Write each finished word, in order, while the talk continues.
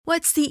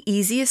What's the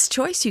easiest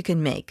choice you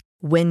can make?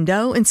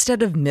 Window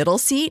instead of middle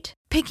seat?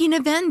 Picking a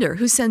vendor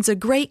who sends a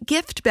great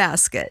gift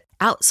basket?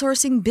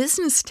 Outsourcing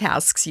business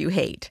tasks you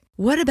hate?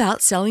 What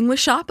about selling with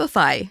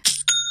Shopify?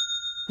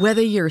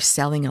 Whether you're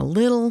selling a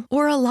little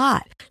or a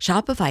lot,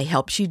 Shopify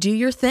helps you do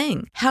your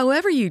thing,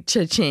 however you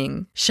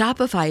cha-ching.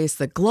 Shopify is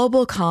the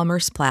global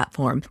commerce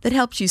platform that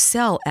helps you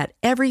sell at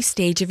every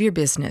stage of your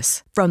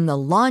business. From the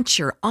launch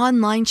your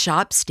online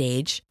shop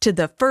stage to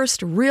the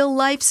first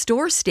real-life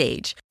store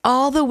stage,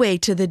 all the way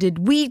to the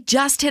did we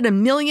just hit a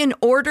million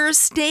orders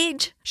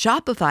stage.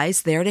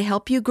 Shopify's there to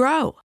help you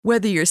grow.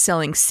 Whether you're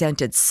selling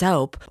scented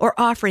soap or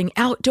offering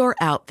outdoor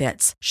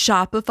outfits,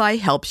 Shopify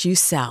helps you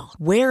sell.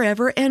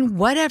 Wherever and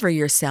whatever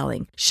you're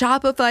selling,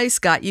 Shopify's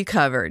got you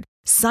covered.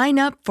 Sign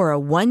up for a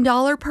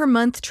 $1 per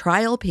month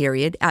trial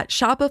period at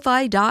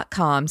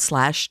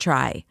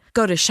shopify.com/try.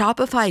 Go to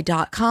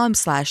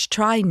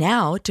shopify.com/try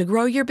now to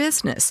grow your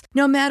business,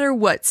 no matter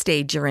what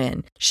stage you're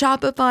in.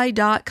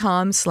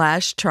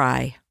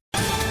 Shopify.com/try.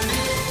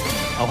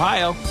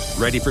 Ohio,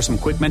 ready for some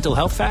quick mental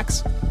health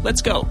facts?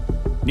 Let's go.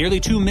 Nearly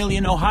 2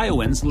 million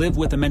Ohioans live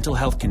with a mental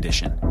health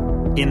condition.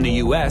 In the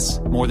U.S.,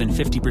 more than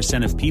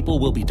 50% of people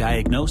will be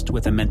diagnosed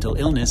with a mental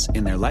illness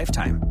in their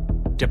lifetime.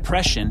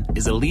 Depression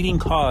is a leading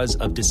cause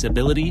of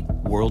disability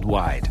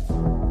worldwide.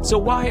 So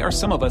why are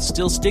some of us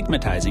still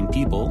stigmatizing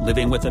people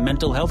living with a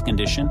mental health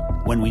condition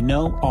when we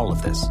know all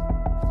of this?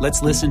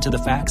 Let's listen to the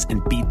facts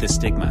and beat the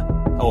stigma.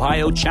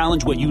 Ohio,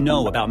 challenge what you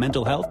know about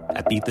mental health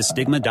at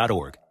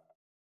beatthestigma.org.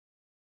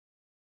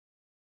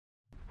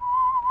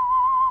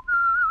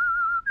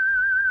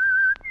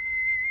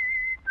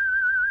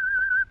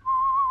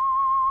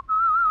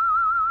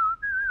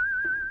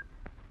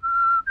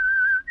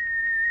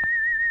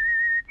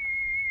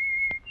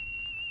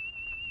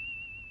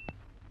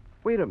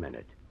 Wait a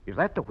minute. Is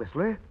that the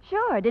Whistler?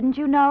 Sure, didn't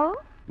you know?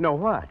 No,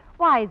 what?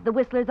 Why, the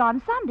Whistler's on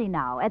Sunday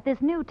now, at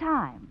this new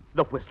time.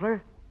 The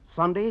Whistler?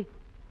 Sunday?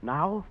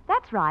 Now?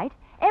 That's right.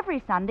 Every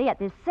Sunday at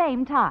this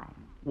same time.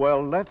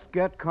 Well, let's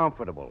get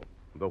comfortable.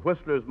 The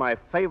Whistler's my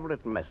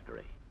favorite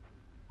mystery.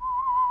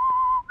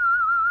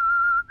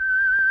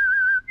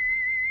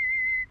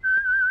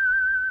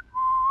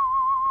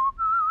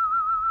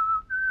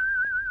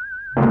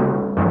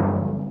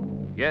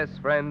 Yes,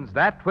 friends,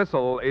 that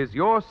whistle is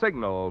your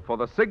signal for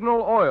the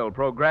Signal Oil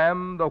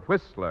program, The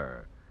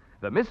Whistler.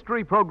 The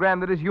mystery program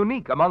that is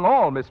unique among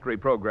all mystery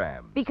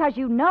programs. Because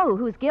you know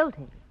who's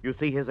guilty. You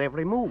see his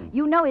every move.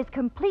 You know his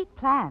complete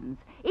plans,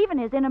 even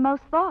his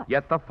innermost thoughts.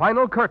 Yet the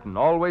final curtain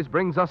always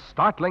brings a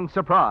startling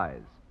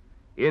surprise.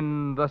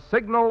 In the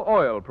Signal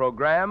Oil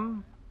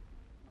program,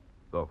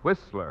 The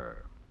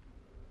Whistler.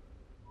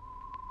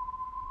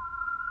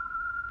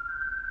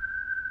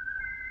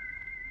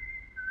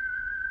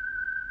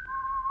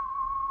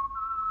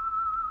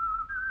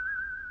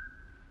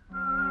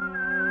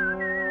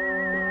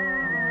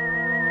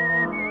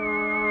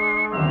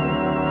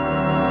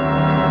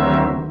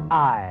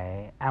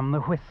 I am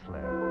the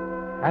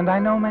Whistler, and I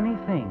know many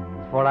things,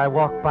 for I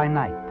walk by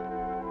night.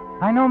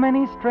 I know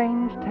many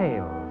strange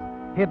tales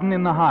hidden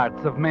in the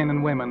hearts of men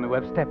and women who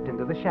have stepped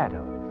into the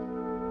shadows.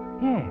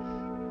 Yes,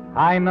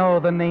 I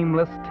know the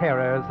nameless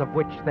terrors of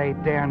which they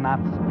dare not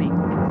speak.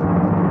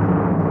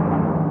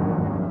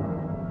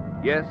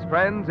 Yes,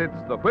 friends,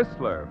 it's The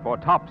Whistler for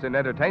tops in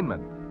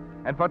entertainment.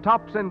 And for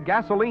tops in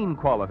gasoline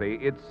quality,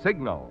 it's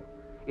Signal.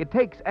 It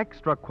takes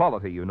extra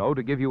quality, you know,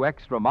 to give you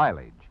extra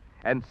mileage.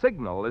 And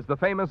Signal is the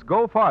famous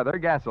Go Farther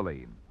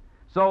gasoline.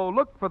 So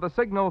look for the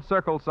Signal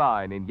circle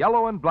sign in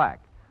yellow and black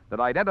that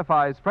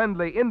identifies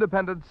friendly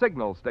independent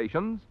signal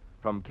stations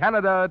from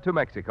Canada to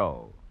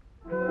Mexico.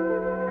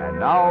 And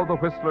now the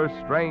Whistler's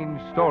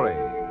strange story.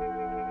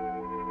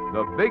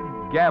 The Big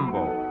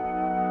Gamble.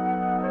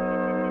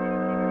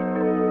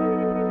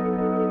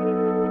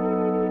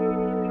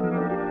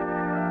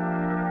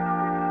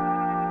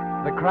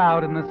 The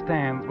crowd in the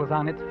stands was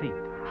on its feet,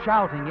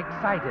 shouting,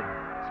 excited,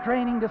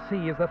 straining to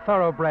see as the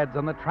thoroughbreds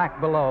on the track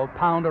below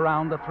pound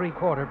around the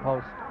three-quarter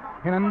post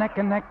in a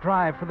neck-and-neck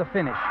drive for the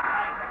finish.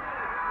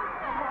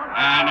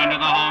 And into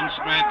the home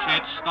stretch,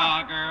 it's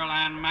Stargirl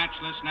and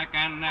Matchless neck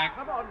and neck.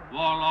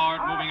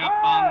 Warlord moving up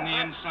on the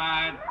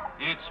inside.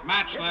 It's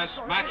Matchless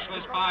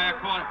by a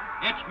quarter.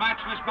 It's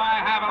Matchless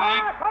by half a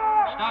length.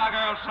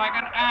 Stargirl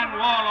second and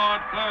Warlord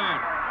third.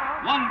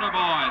 Wonder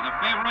Boy, the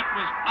favorite,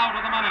 was out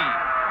of the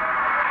money.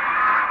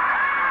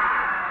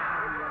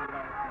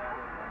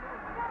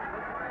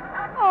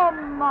 Oh,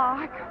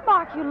 Mark,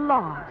 you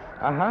lost.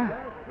 Uh-huh.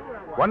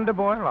 Wonder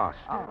Boy lost.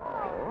 Oh.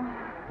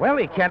 Well,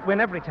 he can't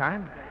win every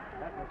time.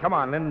 Come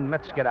on, Lynn,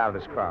 let's get out of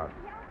this crowd.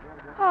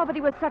 Oh, but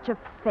he was such a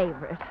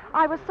favorite.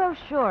 I was so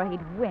sure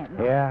he'd win.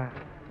 Yeah.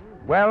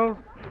 Well,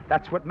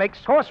 that's what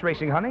makes horse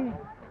racing, honey.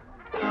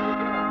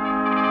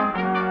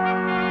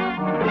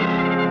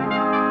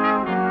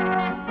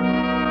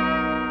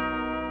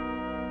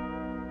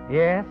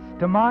 Yes,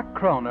 to Mark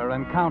Kroner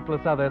and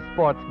countless other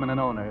sportsmen and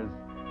owners,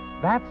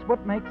 that's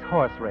what makes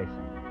horse racing.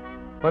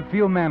 But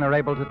few men are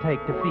able to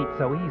take defeat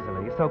so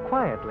easily, so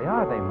quietly,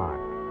 are they,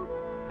 Mark?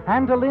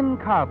 And to Lynn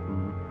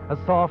Carlton, a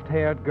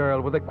soft-haired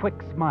girl with a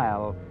quick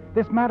smile,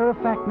 This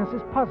matter-of-factness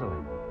is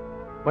puzzling.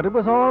 But it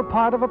was all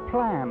part of a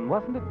plan,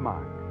 wasn't it,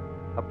 Mark?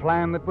 A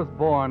plan that was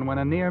born when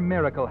a near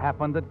miracle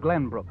happened at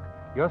Glenbrook,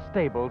 your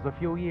stables, a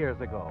few years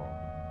ago.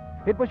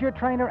 It was your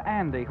trainer,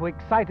 Andy, who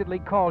excitedly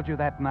called you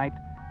that night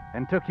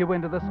and took you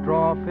into the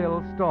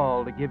straw-filled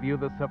stall to give you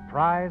the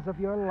surprise of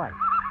your life.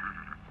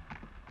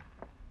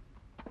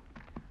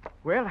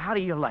 Well, how do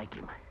you like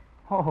him?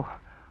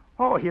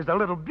 Oh, he's a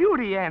little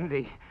beauty,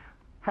 Andy.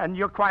 And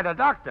you're quite a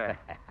doctor.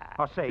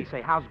 Oh, say,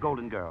 how's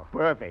Golden Girl?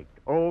 Perfect.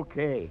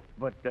 Okay.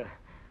 But,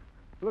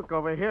 look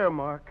over here,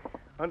 Mark.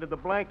 Under the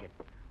blanket.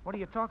 What are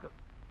you talking?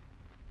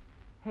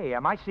 Hey,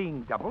 am I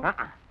seeing double?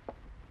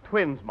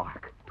 Twins,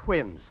 Mark.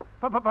 Twins.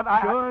 But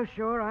I...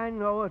 Sure, I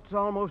know it's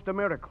almost a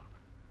miracle.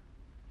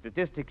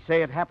 Statistics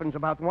say it happens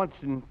about once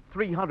in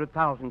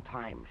 300,000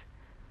 times.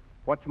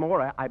 What's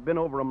more, I've been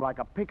over them like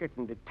a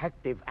Pinkerton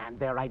detective, and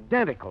they're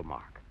identical,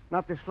 Mark.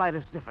 Not the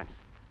slightest difference.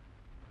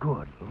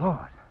 Good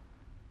Lord.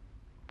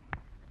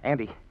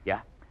 Andy.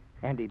 Yeah?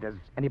 Andy, does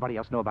anybody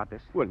else know about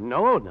this? Well,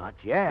 no, not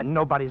yet. And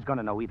nobody's going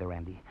to know either,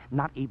 Andy.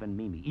 Not even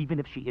Mimi, even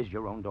if she is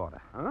your own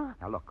daughter. Huh?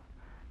 Now, look,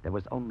 there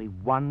was only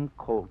one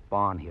colt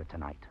born here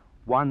tonight.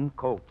 One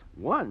colt.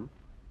 One?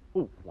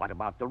 Oh, what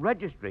about the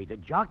registry, the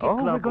jockey Oh,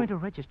 club? we're going to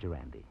register,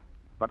 Andy.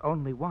 But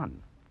only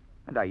one.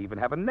 And I even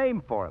have a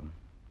name for him.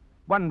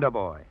 Wonder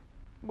Boy.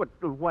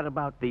 What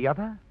about... The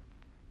other?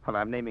 Well,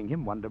 I'm naming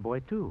him Wonder Boy,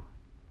 too.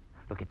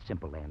 Look, it's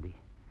simple, Andy.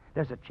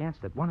 There's a chance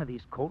that one of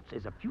these colts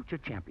is a future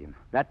champion.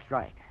 That's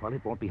right. Well,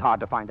 it won't be hard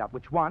to find out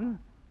which one.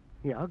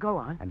 Yeah, go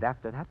on. And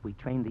after that, we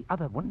train the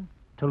other one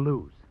to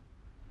lose.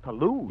 To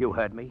lose? You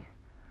heard me.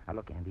 Now,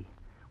 look, Andy,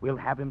 we'll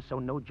have him so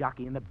no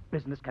jockey in the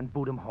business can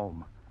boot him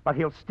home. But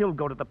he'll still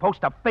go to the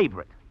post of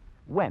favorite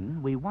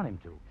when we want him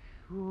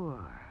to.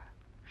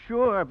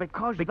 Sure,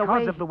 because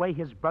of the way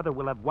his brother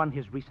will have won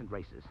his recent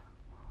races.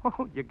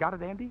 Oh, you got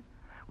it, Andy?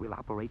 We'll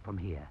operate from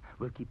here.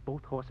 We'll keep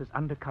both horses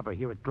undercover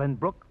here at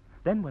Glenbrook.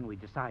 Then when we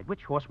decide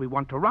which horse we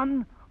want to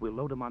run, we'll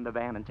load him on the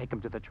van and take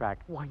him to the track.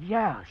 Well,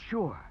 yeah,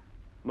 sure.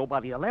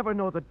 Nobody'll ever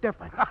know the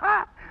difference.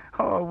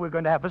 Oh, we're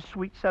going to have a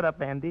sweet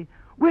setup, Andy.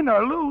 Win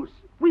or lose,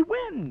 we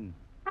win.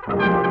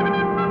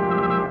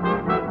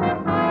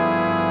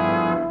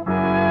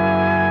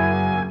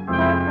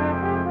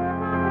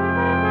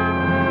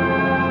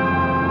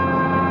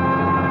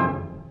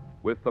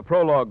 With the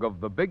prologue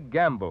of The Big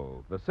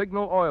Gamble, the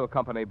Signal Oil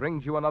Company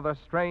brings you another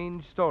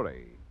strange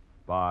story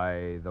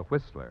by The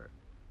Whistler.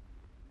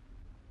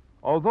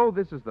 Although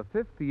this is the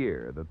 5th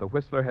year that The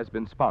Whistler has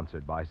been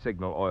sponsored by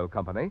Signal Oil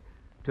Company,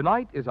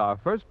 tonight is our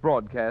first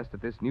broadcast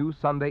at this new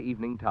Sunday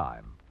evening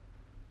time.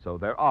 So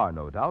there are,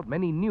 no doubt,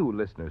 many new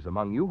listeners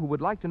among you who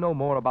would like to know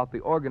more about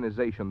the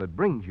organization that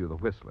brings you The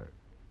Whistler.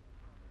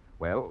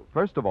 Well,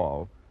 first of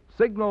all,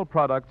 Signal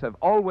products have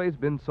always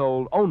been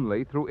sold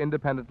only through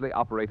independently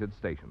operated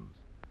stations.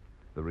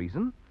 The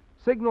reason?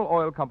 Signal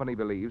Oil Company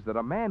believes that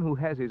a man who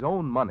has his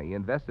own money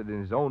invested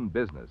in his own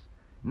business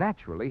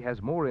naturally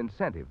has more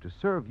incentive to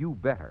serve you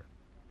better.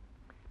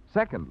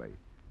 Secondly,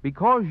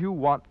 because you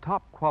want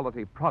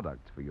top-quality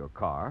products for your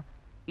car,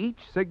 each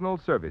Signal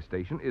service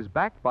station is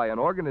backed by an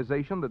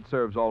organization that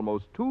serves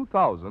almost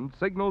 2,000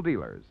 Signal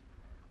dealers,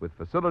 with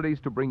facilities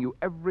to bring you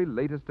every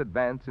latest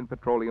advance in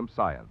petroleum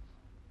science.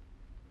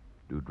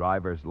 Do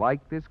drivers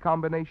like this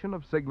combination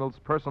of Signal's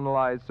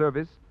personalized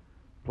service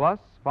plus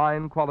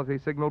fine quality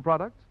Signal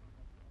products?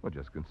 Well,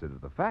 just consider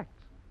the facts.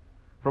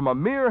 From a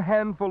mere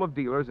handful of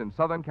dealers in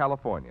Southern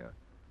California,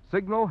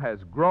 Signal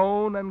has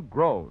grown and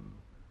grown.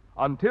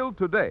 Until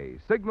today,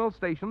 Signal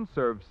stations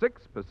serve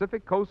 6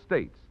 Pacific Coast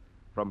states,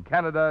 from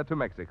Canada to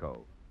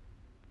Mexico.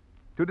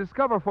 To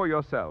discover for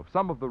yourself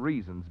some of the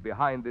reasons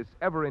behind this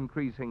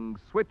ever-increasing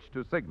switch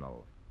to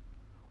Signal,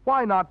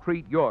 why not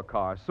treat your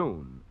car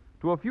soon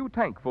to a few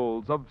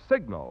tankfuls of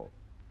Signal,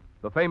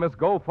 the famous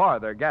Go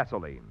Farther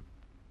gasoline?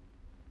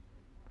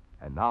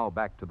 And now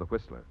back to the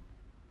Whistler.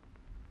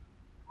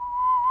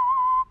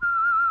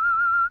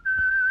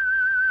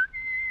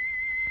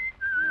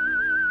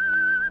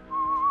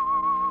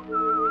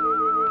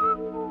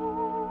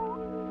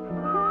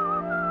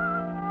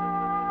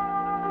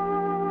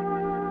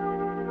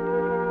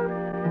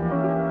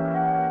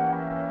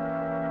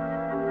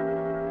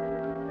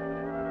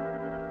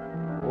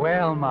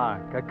 Well,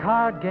 Mark, a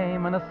card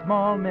game and a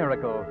small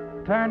miracle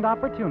turned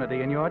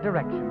opportunity in your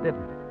direction,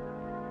 didn't it?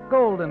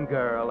 Golden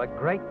Girl, a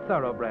great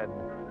thoroughbred,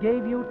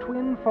 gave you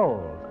twin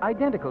foals,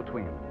 identical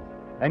twins,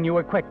 and you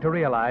were quick to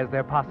realize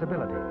their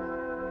possibilities.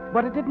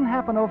 But it didn't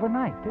happen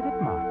overnight, did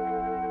it,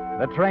 Mark?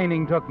 The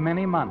training took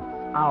many months,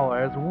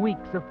 hours,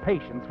 weeks of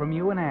patience from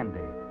you and Andy.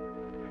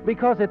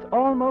 Because it's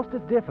almost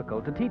as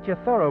difficult to teach a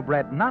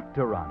thoroughbred not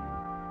to run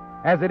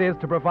as it is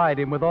to provide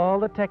him with all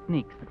the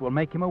techniques that will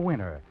make him a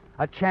winner,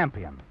 a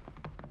champion.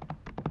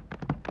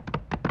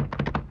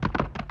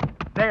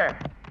 There.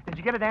 Did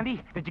you get it,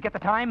 Andy? Did you get the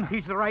time?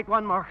 He's the right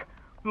one, Mark.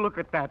 Look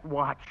at that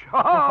watch.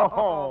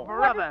 Oh,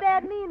 What does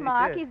that mean,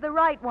 Mark? He's the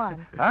right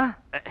one. Huh?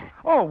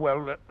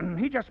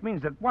 He just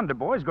means that Wonder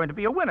Boy is going to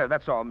be a winner.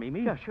 That's all,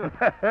 Mimi. Yeah, sure.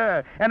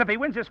 And if he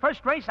wins his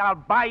first race, I'll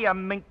buy a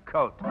mink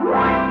coat.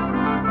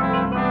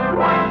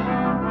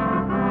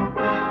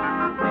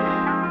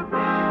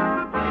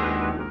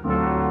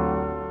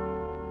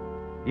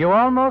 You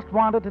almost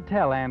wanted to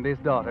tell Andy's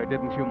daughter,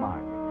 didn't you,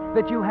 Mark,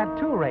 that you had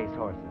 2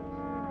 racehorses.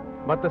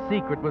 But the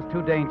secret was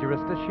too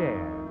dangerous to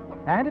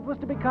share, and it was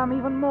to become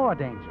even more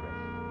dangerous.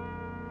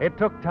 It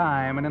took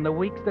time, and in the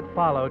weeks that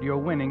followed, your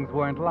winnings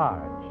weren't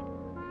large.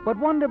 But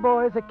Wonder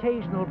Boy's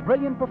occasional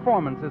brilliant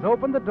performances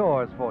opened the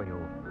doors for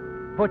you,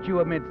 put you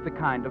amidst the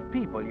kind of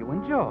people you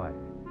enjoy,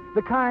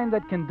 the kind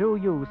that can do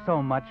you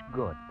so much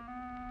good.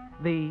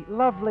 The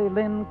lovely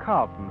Lynn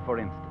Carlton, for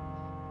instance.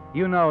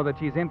 You know that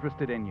she's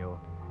interested in you,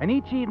 and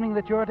each evening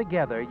that you're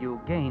together, you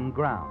gain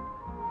ground.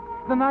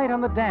 The night on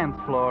the dance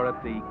floor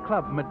at the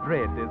Club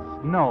Madrid is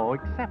no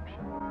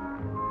exception.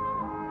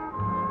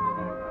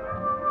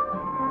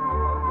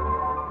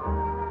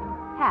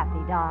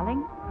 Happy,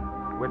 darling.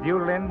 With you,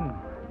 Lynn,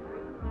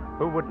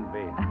 who wouldn't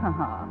be?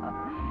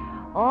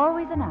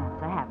 Always an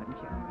answer, haven't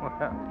you?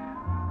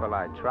 Well,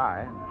 I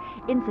try.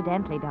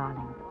 Incidentally,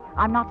 darling,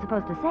 I'm not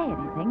supposed to say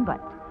anything,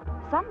 but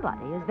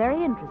somebody is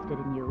very interested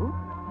in you.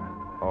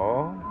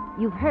 Oh?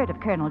 You've heard of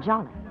Colonel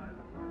Jolly.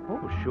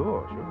 Oh,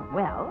 sure.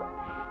 Well,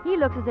 he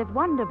looks as if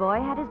Wonder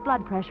Boy had his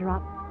blood pressure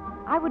up.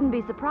 I wouldn't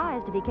be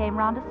surprised if he came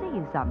round to see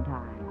you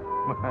sometime.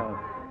 Well,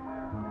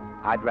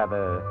 I'd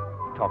rather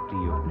talk to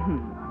you.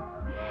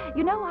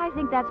 You know, I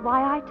think that's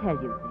why I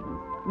tell you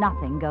things.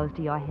 Nothing goes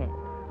to your head.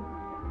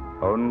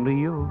 Only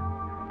you.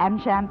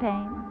 And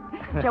champagne?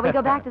 Shall we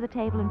go back to the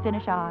table and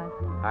finish ours?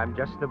 I'm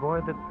just the boy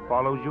that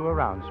follows you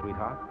around,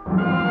 sweetheart.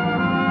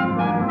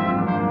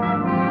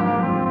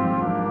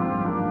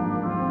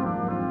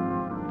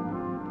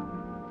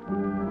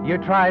 You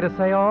try to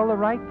say all the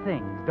right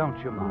things, don't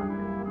you,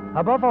 Mark?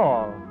 Above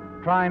all,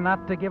 try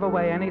not to give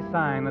away any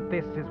sign that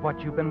this is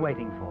what you've been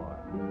waiting for.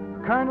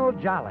 Colonel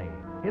Jolly,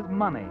 his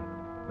money,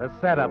 the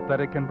setup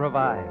that it can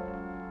provide.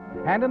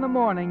 And in the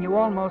morning, you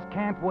almost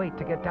can't wait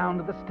to get down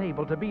to the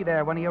stable to be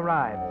there when he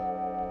arrives.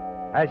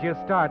 As you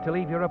start to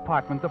leave your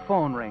apartment, the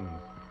phone rings.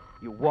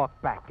 You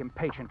walk back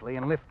impatiently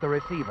and lift the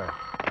receiver.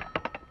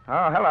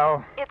 Oh,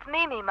 hello. It's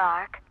Mimi,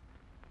 Mark.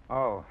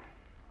 Oh,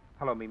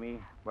 hello, Mimi.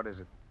 What is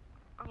it?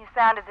 You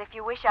sound as if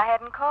you wish I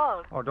hadn't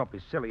called. Oh, don't be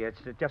silly.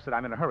 It's just that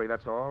I'm in a hurry,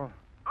 that's all.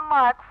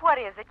 Mark, what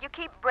is it? You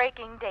keep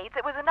breaking dates.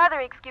 It was another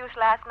excuse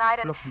last night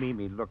and... Look,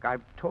 Mimi, look,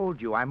 I've told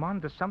you I'm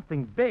on to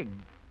something big.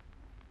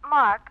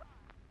 Mark,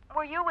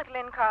 were you with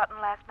Lynn Carlton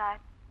last night?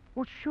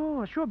 Well,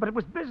 sure, but it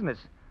was business.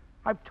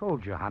 I've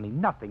told you, honey,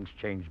 nothing's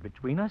changed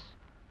between us.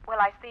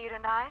 Will I see you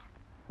tonight?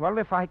 Well,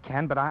 if I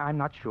can, but I'm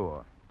not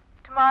sure.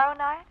 Tomorrow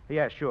night?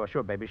 Yeah, sure,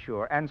 baby,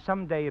 sure. And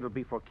someday it'll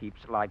be for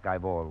keeps, like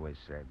I've always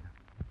said.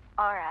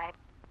 All right.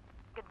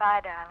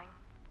 Goodbye, darling.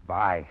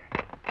 Bye.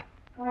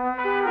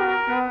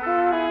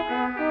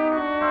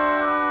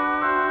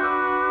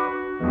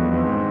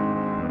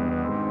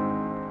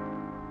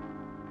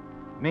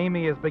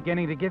 Mimi is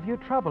beginning to give you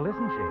trouble,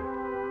 isn't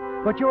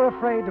she? But you're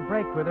afraid to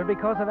break with her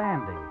because of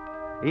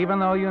Andy, even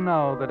though you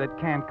know that it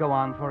can't go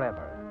on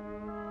forever.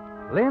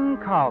 Lynn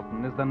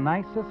Carlton is the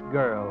nicest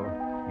girl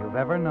you've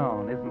ever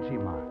known, isn't she,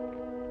 Mark?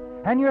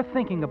 And you're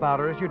thinking about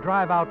her as you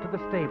drive out to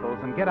the stables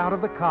and get out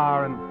of the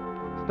car and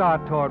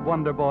start toward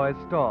Wonder Boy's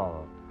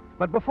stall.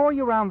 But before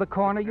you round the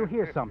corner, you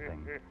hear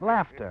something.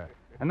 Laughter.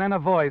 And then a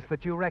voice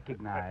that you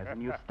recognize,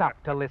 and you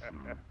stop to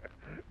listen.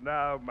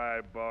 Now,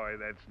 my boy,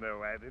 that's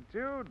no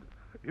attitude.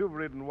 You've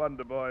ridden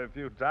Wonder Boy a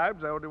few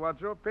times. I only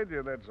want your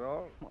opinion, that's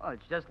all. Well,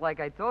 it's just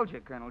like I told you,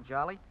 Colonel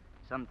Jolly.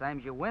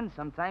 Sometimes you win,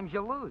 sometimes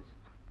you lose.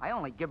 I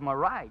only give him a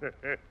ride.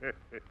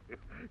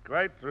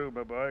 Quite true,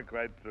 my boy,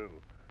 quite true.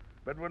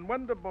 But when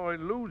Wonder Boy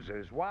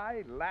loses,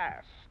 why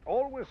last?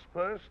 Always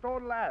first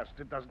or last.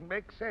 It doesn't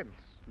make sense.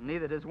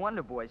 Neither does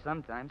Wonder Boy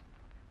sometimes.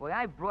 Boy,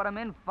 I brought him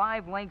in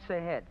 5 lengths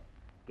ahead.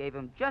 Gave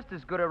him just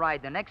as good a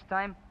ride the next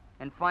time,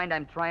 and find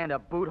I'm trying to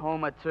boot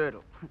home a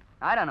turtle.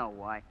 I don't know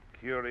why.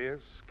 Curious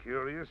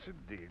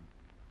indeed.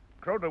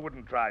 Crota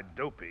wouldn't try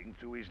doping,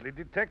 too easily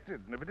detected.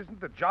 And if it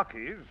isn't the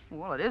jockeys...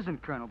 Well, it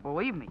isn't, Colonel,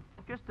 believe me.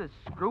 Just a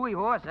screwy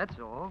horse, that's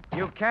all.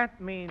 You can't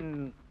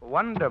mean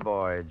Wonder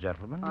Boy,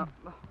 gentlemen.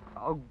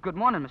 Good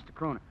morning, Mr.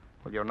 Crooner.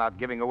 Well, you're not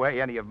giving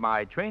away any of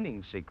my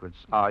training secrets,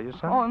 are you,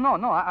 son? Oh,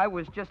 no. I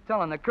was just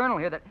telling the Colonel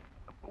here that...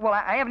 Well,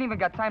 I haven't even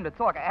got time to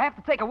talk. I have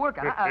to take a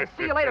workout.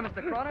 See you later,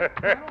 Mr.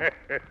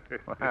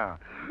 Crooner.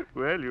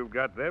 Well, you've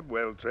got them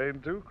well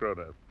trained, too,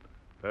 Crota.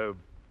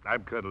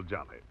 I'm Colonel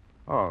Jolly.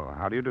 Oh,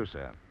 how do you do,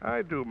 sir?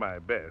 I do my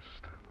best.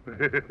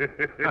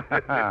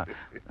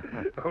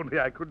 Only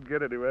I couldn't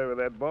get anywhere with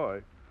that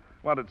boy.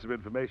 Wanted some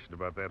information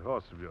about that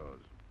horse of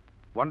yours.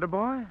 Wonder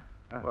Boy?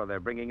 Well,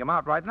 they're bringing him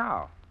out right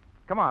now.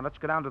 Come on, let's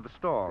go down to the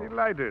stall.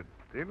 Delighted.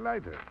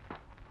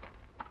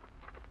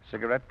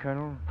 Cigarette,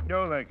 Colonel?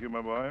 No, thank you,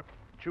 my boy.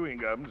 Chewing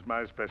gum's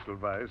my special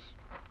vice.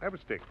 Have a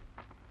stick.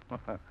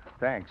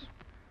 Thanks.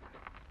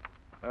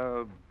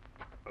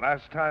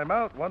 Last time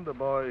out, Wonder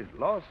Boy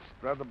lost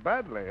rather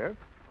badly, eh?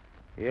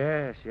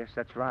 Yes,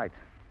 that's right.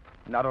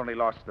 Not only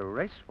lost the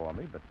race for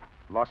me, but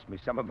lost me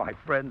some of my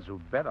friends who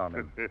bet on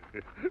him.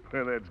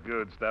 Well, that's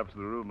good. Stops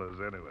the rumors,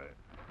 anyway.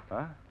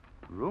 Huh?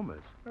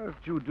 Rumors? If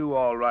you do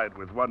all right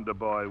with Wonder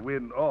Boy,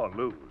 win or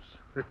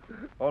lose.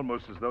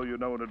 Almost as though you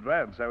know in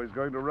advance how he's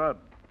going to run.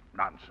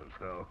 Nonsense,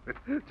 though.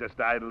 Just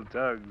idle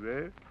tongues,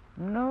 eh?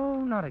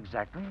 No, not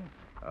exactly.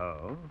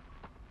 Oh?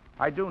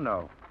 I do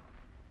know.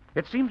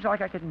 It seems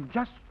like I can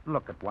just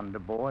look at Wonder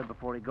Boy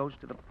before he goes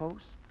to the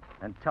post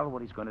and tell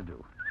what he's going to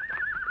do.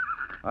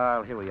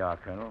 Well, here we are,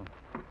 Colonel.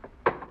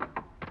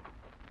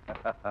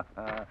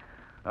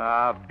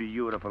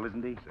 Beautiful,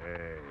 isn't he?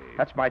 Say.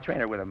 That's my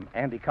trainer with him,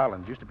 Andy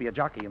Collins. Used to be a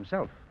jockey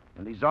himself.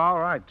 And he's all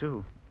right,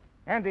 too.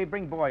 Andy,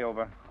 bring Boy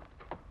over.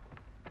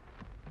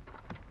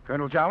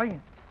 Colonel Jolly,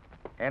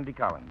 Andy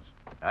Collins.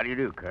 How do you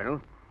do,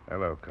 Colonel?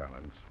 Hello,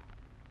 Collins.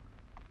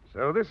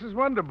 So this is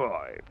Wonder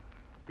Boy.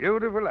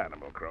 Beautiful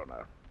animal,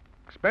 Krona.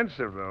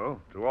 Expensive, though,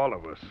 to all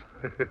of us.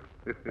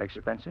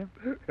 Expensive?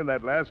 In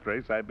that last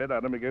race, I bet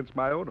on him against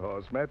my own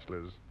horse,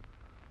 Matchless.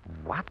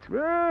 What?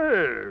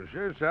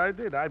 Yes, I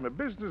did. I'm a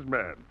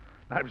businessman.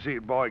 I've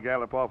seen Boy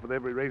gallop off with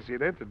every race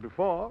he'd entered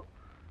before.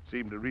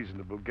 Seemed a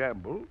reasonable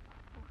gamble.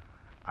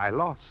 I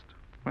lost.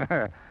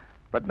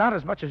 But not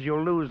as much as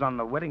you'll lose on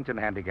the Weddington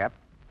handicap.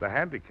 The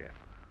handicap?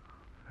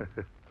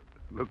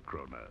 Look,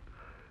 Krona.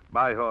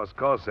 My horse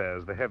Corsair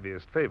is the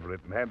heaviest favorite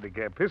in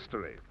handicap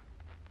history.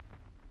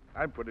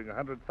 I'm putting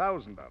 $100,000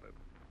 on it.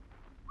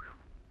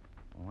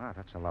 Wow,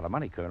 that's a lot of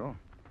money, Colonel.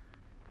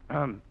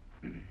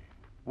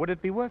 Would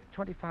it be worth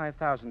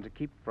 $25,000 to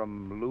keep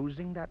from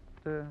losing that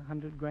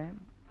 $100,000?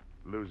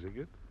 Losing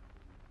it?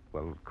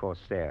 Well,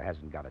 Corsair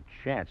hasn't got a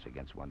chance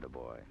against Wonder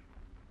Boy.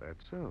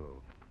 That's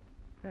so.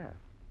 Yeah.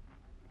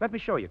 Let me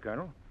show you,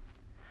 Colonel.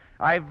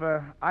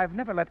 I've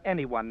never let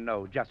anyone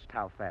know just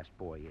how fast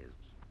Boy is.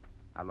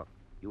 Now, look,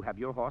 you have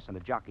your horse and a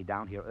jockey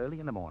down here early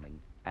in the morning,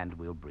 and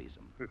we'll breeze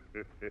them.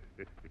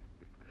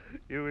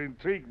 You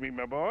intrigue me,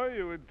 my boy.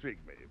 You intrigue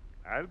me.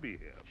 I'll be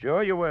here.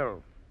 Sure you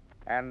will.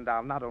 And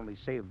I'll not only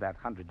save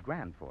that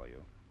 $100,000 for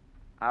you,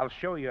 I'll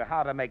show you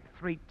how to make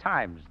 3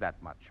 times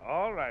that much.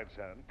 All right,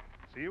 son.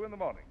 See you in the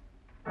morning.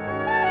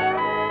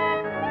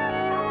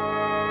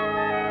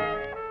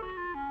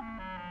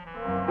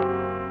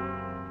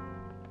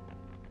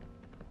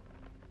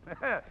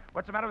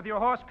 What's the matter with your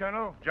horse,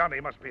 Colonel?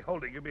 Johnny must be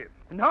holding him in.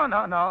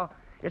 No.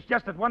 It's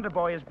just that Wonder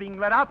Boy is being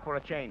let out for a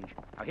change.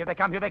 Now, here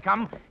they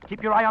come.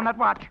 Keep your eye on that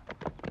watch.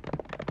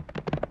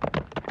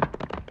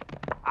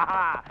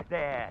 Ah,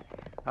 there.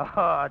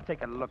 Oh,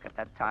 take a look at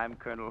that time,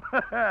 Colonel.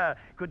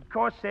 Could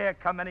Corsair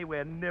come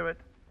anywhere near it?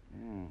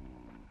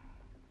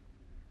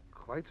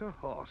 Quite a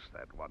horse,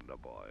 that Wonder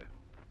Boy.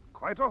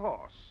 Quite a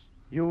horse.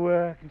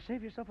 You can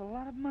save yourself a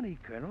lot of money,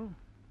 Colonel,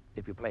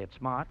 if you play it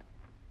smart.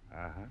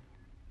 Uh-huh.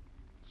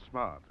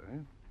 Smart, eh?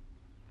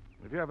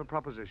 If you have a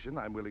proposition,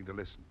 I'm willing to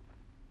listen.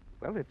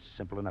 Well, it's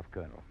simple enough,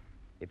 Colonel.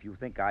 If you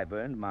think I've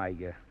earned my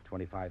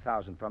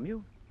 $25,000 from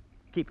you,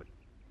 keep it.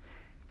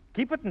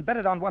 Keep it and bet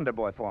it on Wonder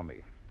Boy for me.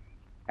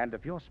 And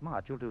if you're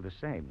smart, you'll do the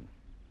same.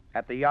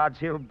 At the odds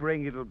he'll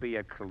bring, it'll be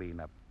a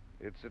cleanup.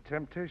 It's a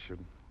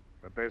temptation,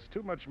 but there's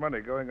too much money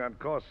going on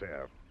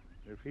Corsair.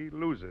 If he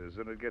loses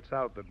and it gets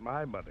out that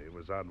my money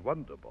was on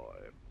Wonder Boy...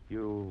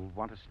 You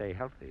want to stay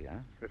healthy,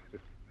 huh?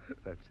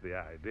 That's the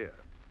idea.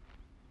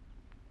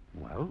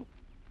 Well,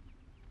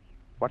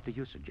 what do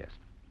you suggest?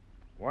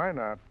 Why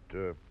not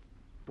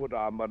put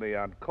our money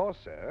on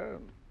Corsair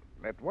and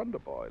let Wonder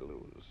Boy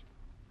lose?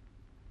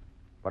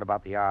 What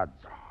about the odds?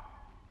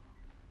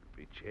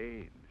 Be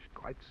changed,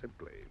 quite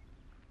simply.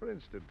 For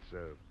instance,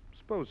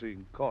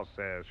 supposing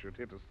Corsair should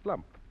hit a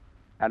slump.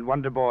 And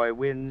Wonder Boy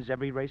wins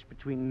every race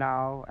between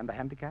now and the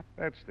handicap?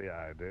 That's the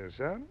idea,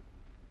 son.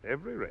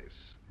 Every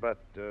race, but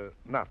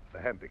not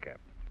the handicap.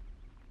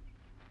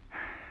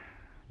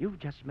 You've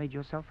just made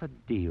yourself a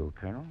deal,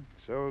 Colonel.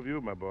 So have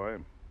you, my boy.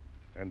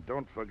 And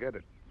don't forget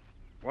it.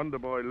 Wonder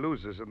Boy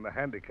loses in the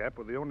handicap,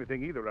 or the only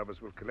thing either of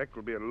us will collect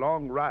will be a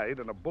long ride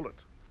and a bullet.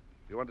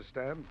 You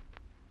understand?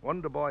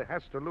 Wonder Boy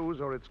has to lose,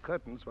 or it's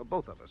curtains for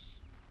both of us.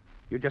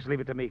 You just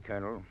leave it to me,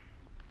 Colonel.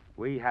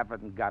 We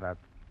haven't got a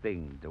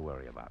thing to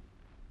worry about.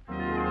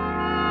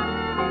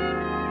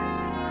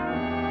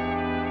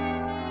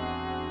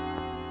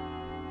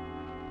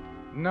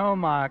 No,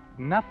 Mark,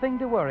 nothing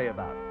to worry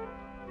about.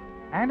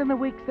 And in the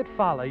weeks that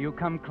follow, you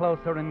come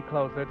closer and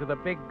closer to the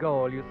big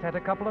goal you set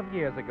a couple of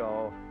years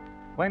ago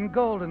when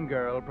Golden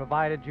Girl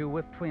provided you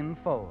with twin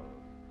foals.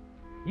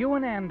 You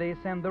and Andy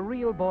send the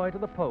real boy to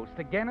the post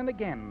again and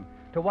again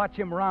to watch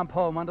him romp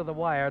home under the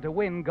wire to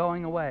win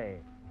going away.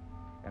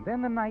 And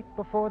then the night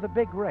before the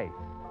big race.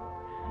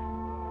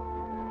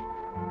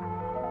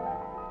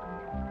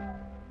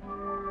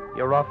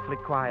 You're awfully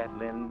quiet,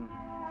 Lynn.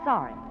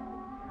 Sorry.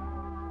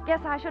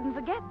 Guess I shouldn't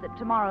forget that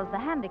tomorrow's the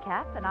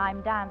handicap and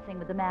I'm dancing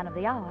with the man of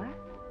the hour.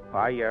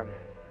 I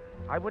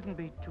wouldn't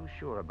be too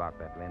sure about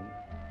that, Lynn.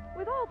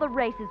 With all the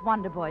races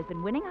Wonder Boy's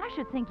been winning, I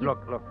should think you...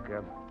 Look,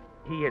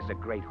 he is a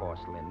great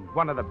horse, Lynn.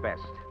 One of the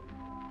best.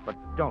 But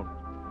don't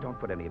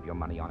put any of your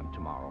money on him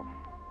tomorrow.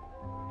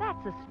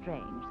 That's a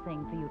strange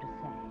thing for you to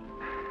say.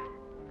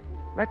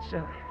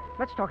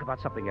 Let's talk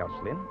about something else,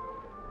 Lynn.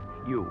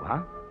 You,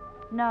 huh?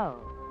 No.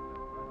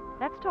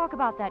 Let's talk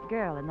about that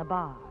girl in the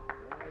bar.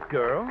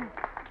 Girl?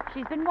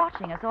 She's been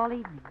watching us all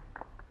evening.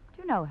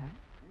 Do you know her?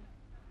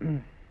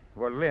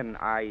 Well, Lynn,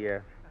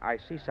 I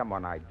see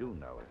someone I do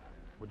know.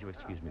 Would you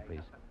excuse me,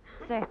 please?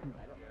 Certainly.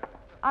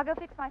 I'll go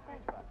fix my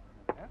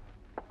face.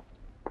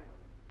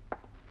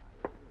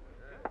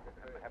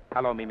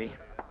 Hello, Mimi.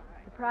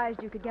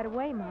 Surprised you could get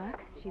away, Mark.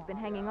 She's been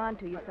hanging on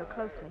to you so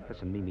closely.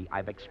 Listen, Mimi,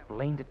 I've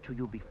explained it to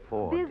you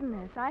before.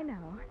 Business, I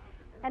know.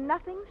 And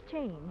nothing's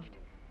changed.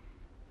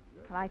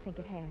 Well, I think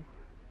it has.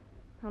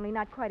 Only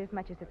not quite as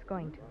much as it's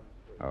going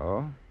to.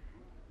 Oh?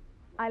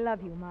 I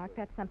love you, Mark.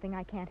 That's something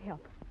I can't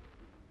help.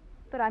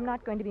 But I'm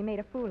not going to be made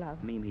a fool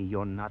of. Mimi,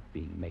 you're not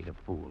being made a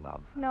fool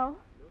of. No?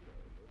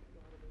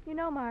 You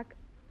know, Mark,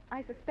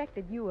 I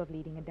suspected you of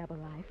leading a double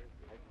life.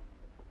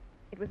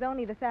 It was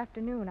only this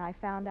afternoon I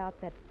found out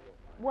that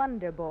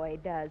Wonder Boy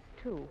does,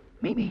 too.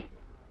 Mimi!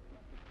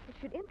 It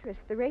should interest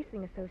the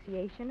Racing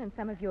Association and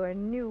some of your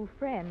new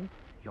friends.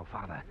 Your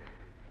father,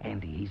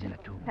 Andy, he's in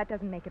it, too. That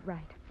doesn't make it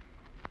right.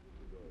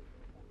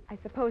 I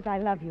suppose I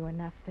love you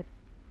enough that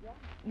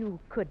you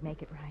could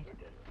make it right.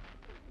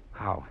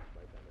 How?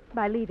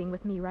 By leaving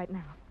with me right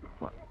now.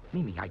 Well,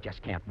 Mimi, I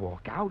just can't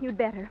walk out. You'd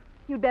better.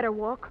 You'd better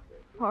walk,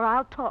 or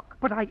I'll talk.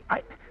 But I...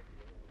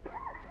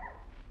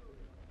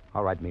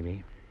 All right,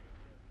 Mimi.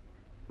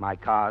 My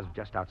car's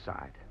just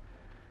outside.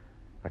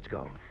 Let's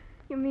go.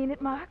 You mean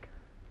it, Mark?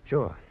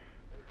 Sure.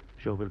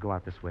 Sure, we'll go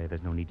out this way.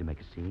 There's no need to make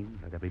a scene.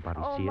 Let everybody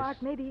see Mark,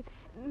 us.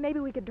 maybe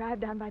we could drive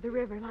down by the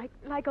river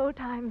like old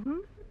times,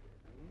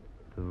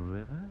 The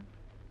river?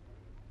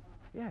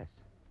 Yes.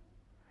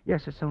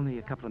 Yes, it's only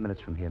a couple of minutes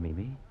from here,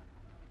 Mimi.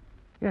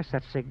 Yes,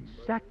 that's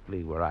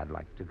exactly where I'd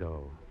like to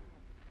go.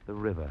 The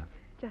river.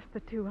 Just the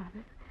two of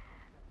us.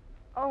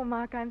 Oh,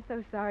 Mark, I'm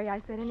so sorry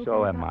I said anything.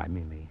 So am I,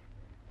 Mimi.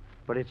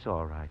 But it's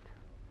all right.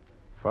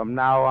 From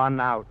now on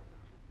out,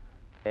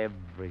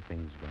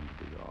 everything's going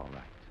to be all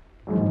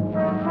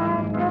right.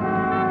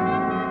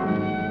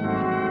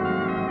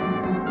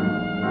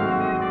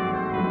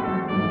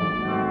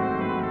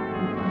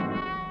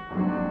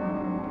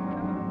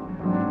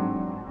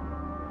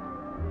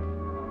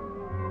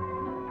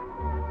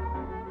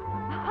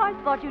 I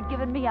thought you'd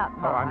given me up,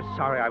 Oh, Mark. I'm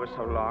sorry I was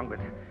so long, but,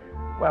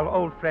 well,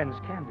 old friends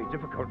can be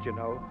difficult, you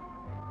know.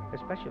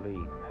 Especially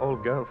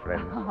old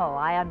girlfriends. Oh,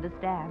 I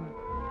understand.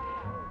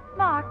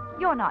 Mark,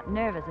 you're not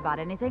nervous about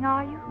anything,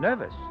 are you?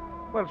 Nervous?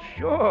 Well,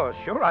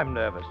 sure I'm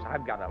nervous.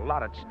 I've got a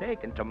lot at stake,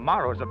 and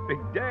tomorrow's a big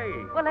day.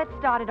 Well, let's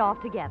start it off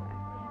together.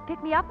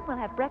 Pick me up and we'll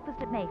have breakfast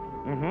at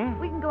Mayfield. Mm-hmm.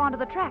 We can go on to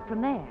the track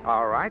from there.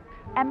 All right.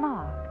 And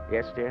Mark,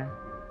 Yes, dear?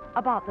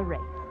 about the race.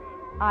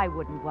 I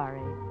wouldn't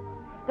worry.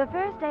 The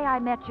first day I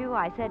met you,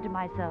 I said to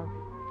myself,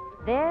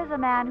 there's a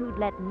man who'd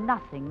let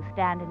nothing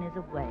stand in his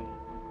way.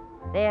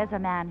 There's a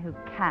man who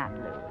can't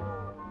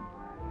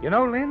lose. You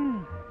know,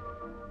 Lynn,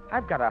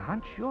 I've got a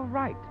hunch you're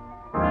right.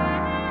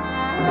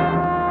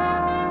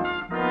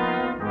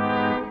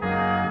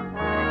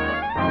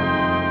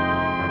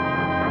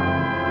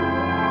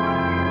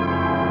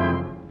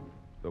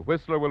 The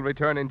Whistler will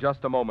return in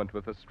just a moment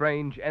with a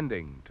strange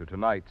ending to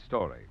tonight's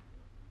story.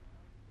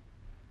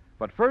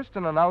 But first,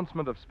 an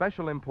announcement of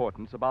special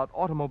importance about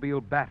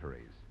automobile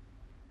batteries.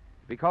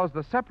 Because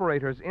the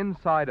separators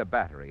inside a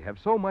battery have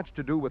so much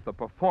to do with the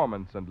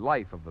performance and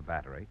life of the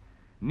battery,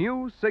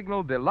 new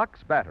Signal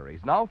Deluxe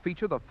batteries now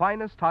feature the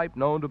finest type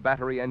known to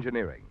battery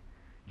engineering.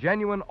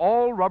 Genuine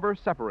all-rubber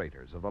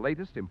separators of the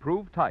latest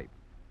improved type.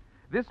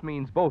 This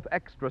means both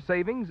extra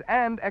savings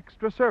and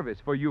extra service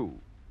for you.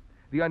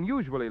 The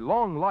unusually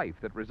long life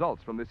that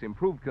results from this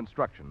improved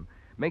construction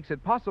makes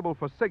it possible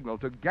for Signal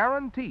to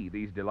guarantee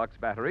these deluxe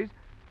batteries,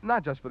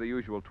 not just for the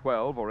usual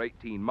 12 or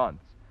 18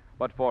 months,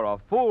 but for a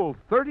full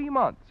 30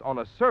 months on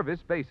a service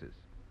basis.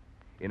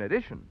 In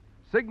addition,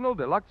 Signal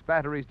Deluxe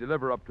batteries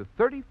deliver up to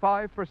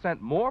 35%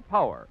 more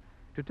power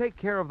to take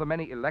care of the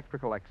many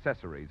electrical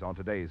accessories on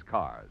today's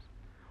cars.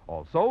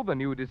 Also, the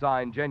new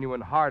design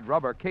genuine hard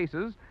rubber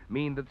cases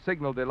mean that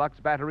Signal Deluxe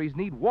batteries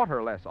need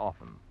water less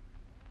often.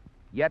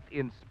 Yet,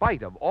 in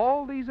spite of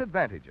all these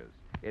advantages,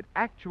 it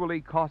actually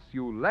costs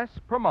you less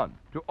per month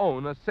to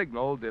own a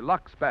Signal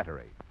Deluxe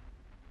battery.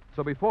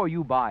 So before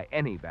you buy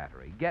any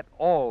battery, get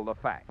all the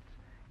facts.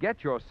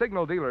 Get your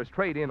Signal dealer's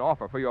trade-in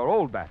offer for your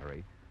old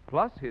battery,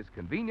 plus his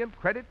convenient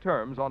credit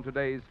terms on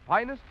today's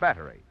finest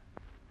battery.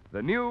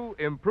 The new,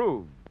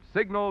 improved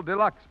Signal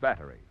Deluxe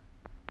battery.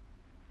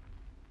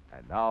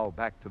 And now,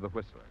 back to the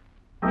Whistler.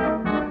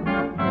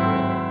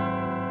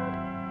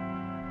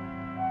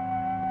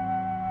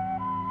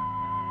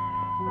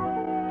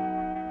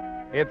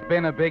 It's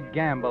been a big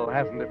gamble,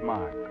 hasn't it,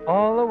 Mark?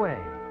 All the way.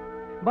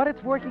 But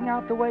it's working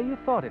out the way you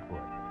thought it would.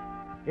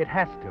 It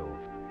has to,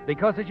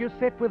 because as you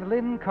sit with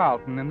Lynn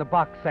Carlton in the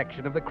box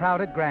section of the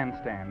crowded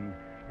grandstand,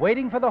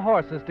 waiting for the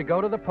horses to go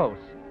to the post,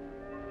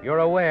 you're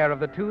aware of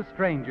the two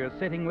strangers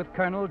sitting with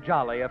Colonel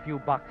Jolly a few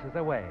boxes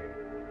away.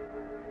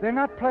 They're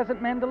not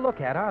pleasant men to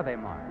look at, are they,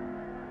 Mark?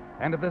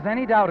 And if there's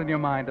any doubt in your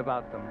mind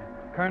about them,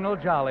 Colonel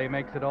Jolly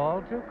makes it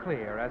all too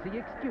clear as he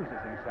excuses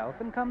himself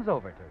and comes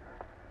over to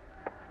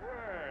them.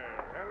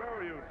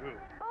 Hello, you two.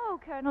 Oh,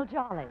 Colonel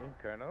Jolly.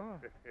 Colonel?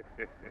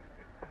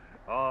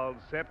 All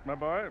set, my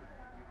boy?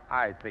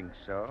 I think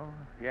so,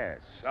 yes.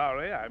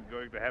 Sorry, I'm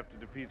going to have to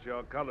defeat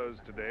your colors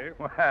today.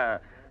 Well,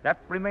 that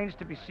remains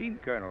to be seen,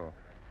 Colonel.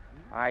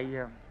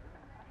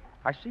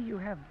 I see you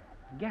have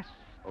guests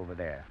over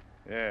there.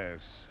 Yes,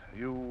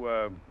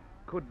 you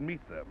could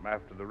meet them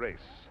after the race.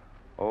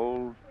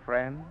 Old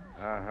friends?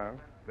 Uh-huh.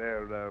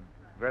 They're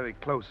very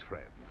close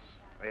friends.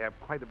 They have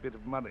quite a bit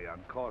of money on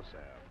Corsair.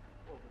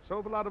 So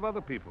have a lot of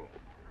other people.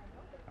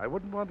 I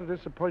wouldn't want to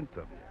disappoint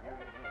them.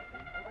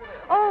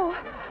 Oh,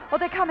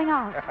 they're coming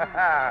out.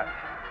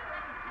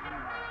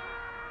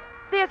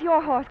 There's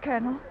your horse,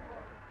 Colonel.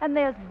 And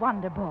there's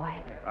Wonder Boy.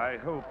 I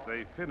hope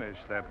they finish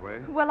that way.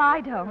 Well, I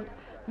don't.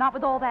 Not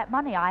with all that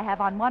money I have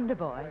on Wonder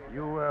Boy.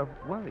 You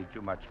worry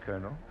too much,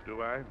 Colonel.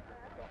 Do I?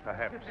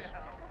 Perhaps.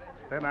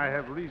 Then I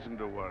have reason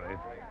to worry.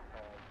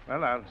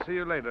 Well, I'll see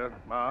you later,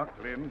 Mark,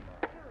 Lynn.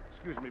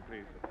 Excuse me,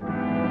 please.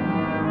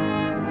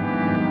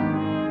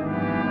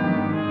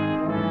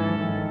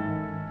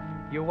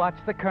 You watch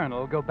the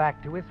Colonel go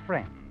back to his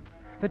friends,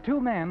 the two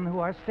men who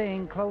are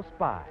staying close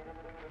by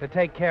to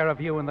take care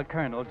of you and the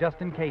Colonel just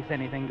in case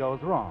anything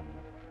goes wrong,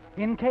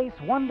 in case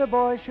Wonder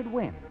Boy should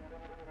win.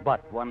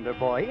 But Wonder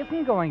Boy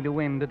isn't going to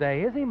win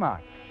today, is he,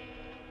 Mark?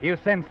 You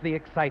sense the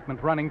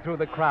excitement running through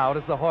the crowd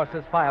as the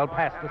horses file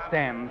past the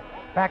stands,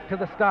 back to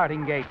the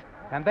starting gate,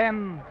 and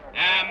then...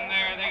 And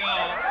there they go.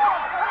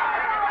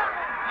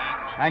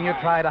 And you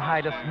try to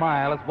hide a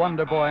smile as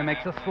Wonder Boy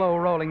makes a slow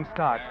rolling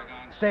start,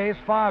 stays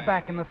far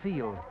back in the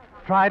field.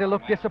 Try to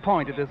look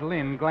disappointed as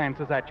Lynn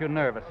glances at you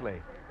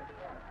nervously.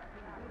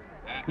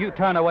 You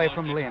turn away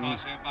from Lynn,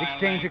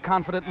 exchange a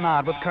confident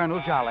nod with Colonel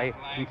Jolly,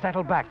 and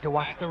settle back to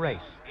watch the race.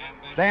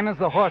 Then as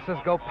the horses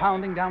go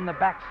pounding down the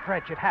back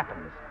stretch, it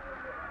happens.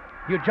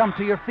 You jump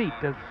to your feet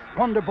as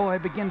Wonder Boy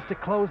begins to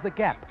close the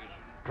gap,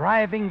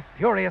 driving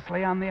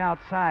furiously on the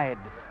outside.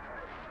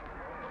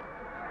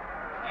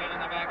 In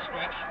the back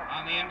stretch,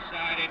 on the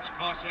inside, it's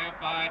Corsair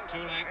by 2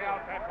 lengths.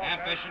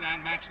 Ambition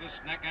and Matchless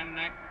neck and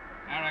neck.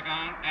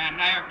 Aragon, and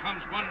there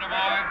comes Wonder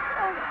Boy.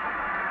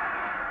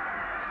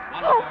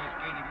 Wonder Boy's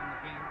gaining in the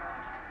field.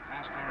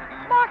 Past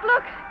Aragon. Mark,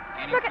 look!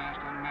 Gaining Look at... fast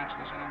on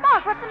Matchless and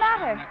Mark, what's the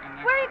matter?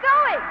 Where are you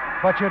going?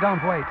 But you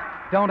don't wait.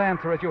 Don't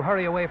answer as you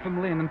hurry away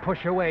from Lynn and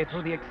push your way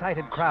through the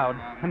excited crowd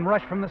and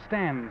rush from the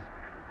stands.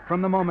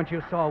 From the moment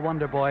you saw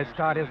Wonder Boy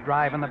start his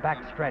drive in the back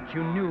stretch,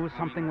 you knew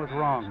something was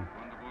wrong.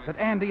 That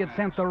Andy had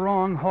sent the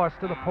wrong horse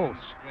to the post,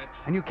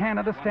 and you can't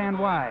understand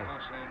why.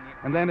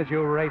 And then as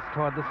you race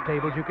toward the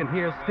stables, you can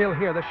still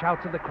hear the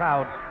shouts of the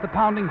crowd, the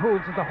pounding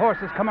hooves as the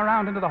horses come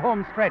around into the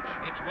home stretch.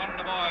 It's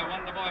Wonder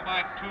Boy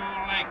by 2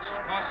 lengths.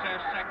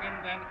 Corsair second,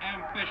 then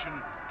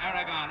Ambition,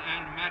 Aragon,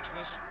 and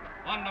Matchless.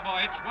 Wonder Boy,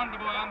 it's Wonder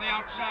Boy on the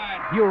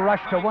outside. You rush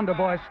to Wonder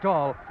Boy's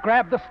stall,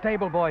 grab the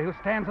stable boy who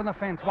stands on the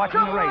fence watching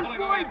the race. Come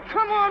on, boy!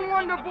 Come on,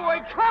 Wonder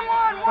Boy! Come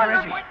on,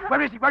 Wonder Boy!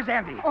 Where is he? Where's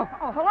Andy? Oh,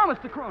 hello,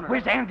 Mr. Kroner.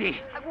 Where's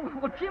Andy?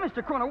 Well, gee,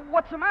 Mr. Kroner,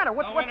 what's the matter?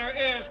 The winner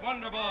is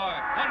Wonder Boy.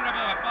 Wonder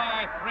Boy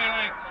by 3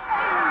 lengths.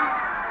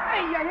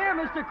 Hey, you hear,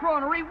 Mr.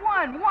 Kroner? He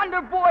won.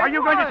 Wonder Boy Are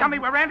you won. going to tell me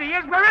where Andy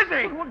is? Where is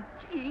he? Well,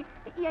 gee,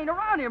 he ain't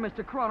around here,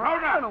 Mr. Kroner. I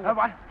don't know Kroner!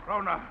 What?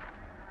 Rona,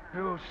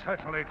 you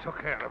certainly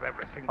took care of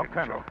everything, Oh, didn't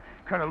Colonel. you?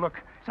 Colonel, look.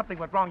 Something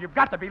went wrong. You've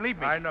got to believe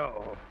me. I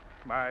know.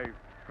 My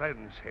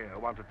friends here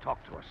want to talk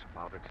to us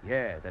about it.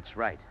 Yeah, that's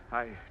right.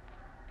 I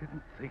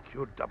didn't think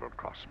you'd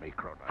double-cross me,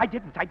 Kroner. I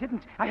didn't.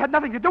 I had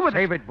nothing to do with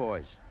Save it,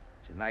 boys.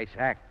 It's a nice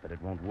act, but it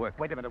won't work.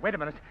 Wait a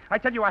minute. I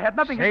tell you, I had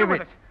nothing to Save do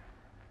with it.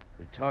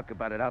 We'll talk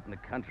about it out in the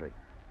country.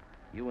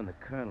 You and the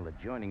Colonel are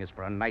joining us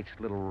for a nice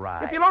little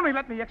ride. If you'll only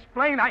let me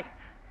explain,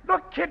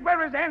 Look, kid,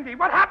 where is Andy?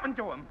 What happened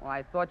to him? Well,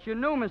 I thought you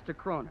knew, Mr.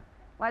 Kroner.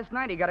 Last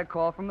night he got a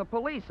call from the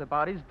police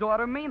about his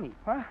daughter, Mimi.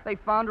 Huh? They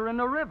found her in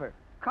the river.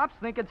 Cops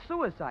think it's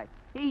suicide.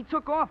 He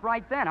took off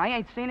right then. I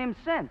ain't seen him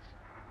since.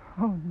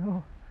 Oh,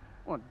 no.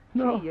 Well,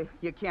 No. gee,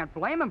 you can't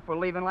blame him for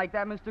leaving like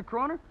that, Mr.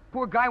 Kroner.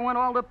 Poor guy went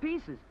all to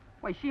pieces.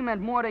 Why, she meant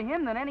more to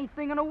him than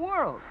anything in the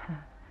world.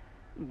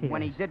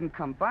 When he Yes. didn't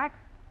come back,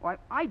 why,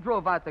 I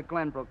drove out to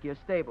Glenbrook, your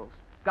stables.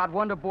 Got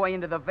Wonder Boy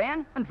into the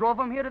van and drove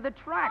him here to the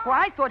track. Well,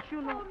 I thought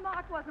you knew... Oh,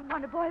 Mark wasn't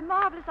Wonder Boy.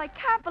 Marvelous. I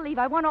can't believe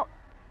I won all...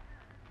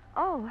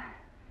 Oh,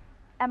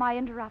 am I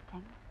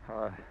interrupting?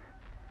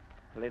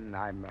 Lynn,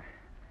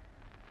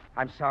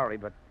 I'm sorry,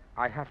 but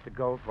I have to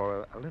go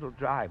for a little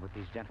drive with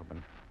these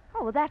gentlemen.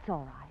 Oh, well, that's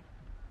all right.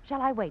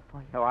 Shall I wait for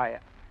you? No, I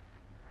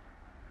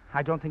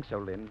don't think so,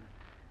 Lynn.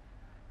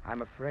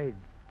 I'm afraid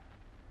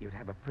you'd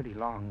have a pretty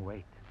long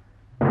wait.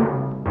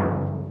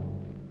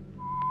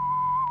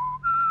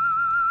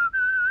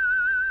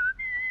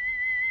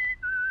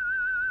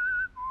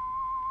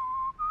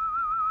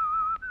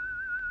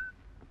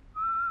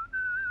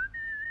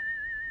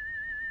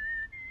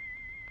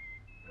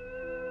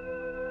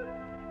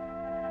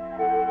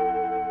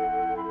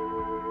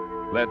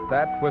 Let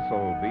that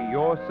whistle be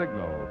your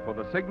signal for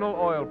the Signal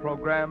Oil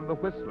program, The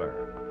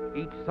Whistler,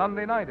 each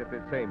Sunday night at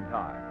this same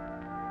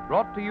time.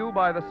 Brought to you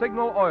by the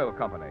Signal Oil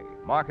Company,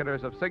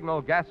 marketers of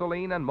Signal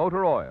gasoline and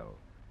motor oil,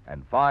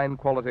 and fine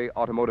quality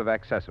automotive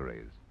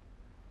accessories.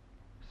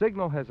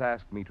 Signal has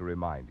asked me to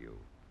remind you,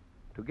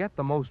 to get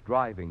the most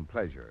driving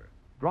pleasure,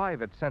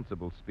 drive at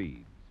sensible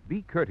speeds,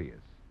 be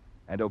courteous,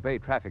 and obey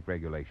traffic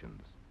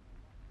regulations.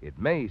 It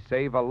may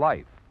save a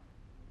life.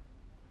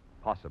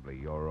 possibly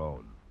your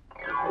own.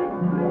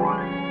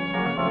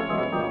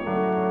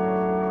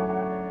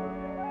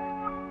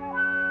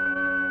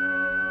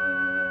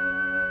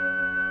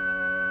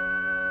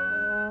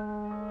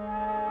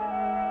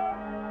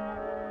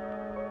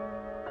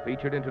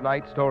 Featured in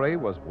tonight's story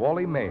was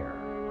Wally Mayer.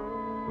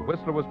 The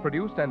Whistler was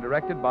produced and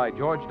directed by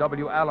George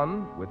W.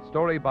 Allen, with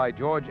story by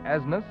George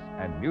Asness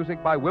and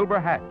music by Wilbur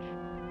Hatch,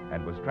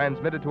 and was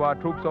transmitted to our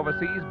troops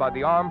overseas by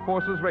the Armed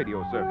Forces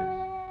Radio Service.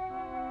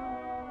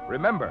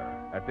 Remember,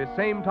 at this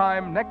same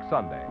time next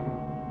Sunday,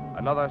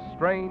 another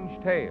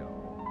strange tale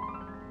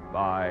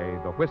by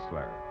The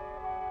Whistler.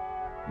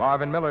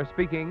 Marvin Miller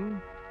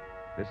speaking.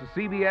 This is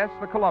CBS,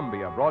 the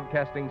Columbia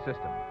Broadcasting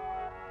System.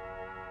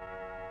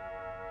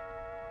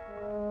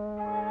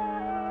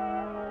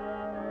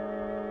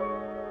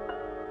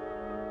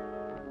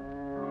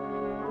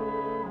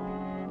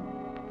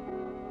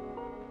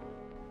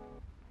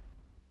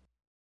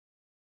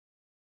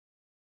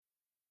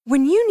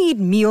 When you need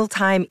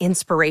mealtime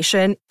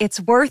inspiration, it's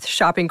worth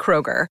shopping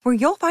Kroger, where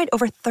you'll find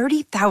over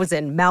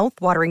 30,000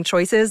 mouth-watering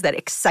choices that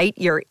excite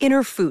your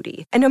inner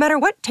foodie. And no matter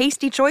what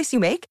tasty choice you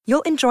make,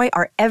 you'll enjoy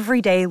our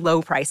everyday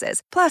low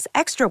prices, plus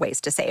extra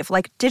ways to save,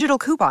 like digital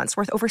coupons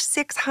worth over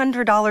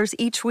 $600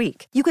 each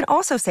week. You can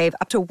also save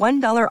up to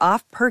 $1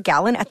 off per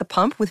gallon at the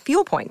pump with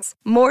fuel points.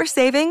 More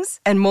savings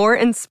and more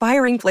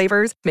inspiring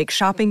flavors make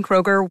shopping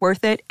Kroger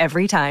worth it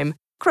every time.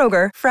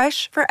 Kroger,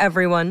 fresh for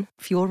everyone.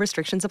 Fuel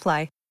restrictions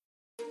apply.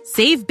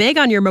 Save big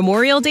on your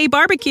Memorial Day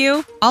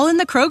barbecue, all in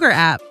the Kroger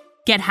app.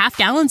 Get half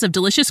gallons of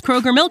delicious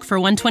Kroger milk for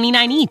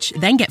 $1.29 each.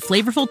 Then get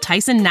flavorful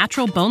Tyson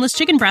natural boneless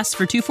chicken breasts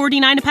for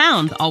 $2.49 a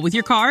pound, all with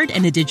your card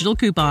and a digital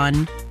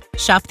coupon.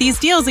 Shop these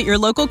deals at your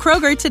local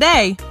Kroger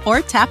today,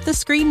 or tap the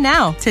screen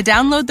now to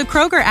download the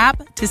Kroger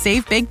app to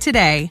save big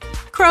today.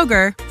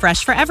 Kroger,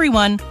 fresh for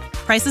everyone.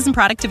 Prices and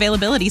product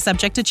availability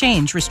subject to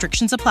change.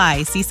 Restrictions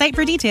apply. See site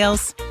for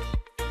details.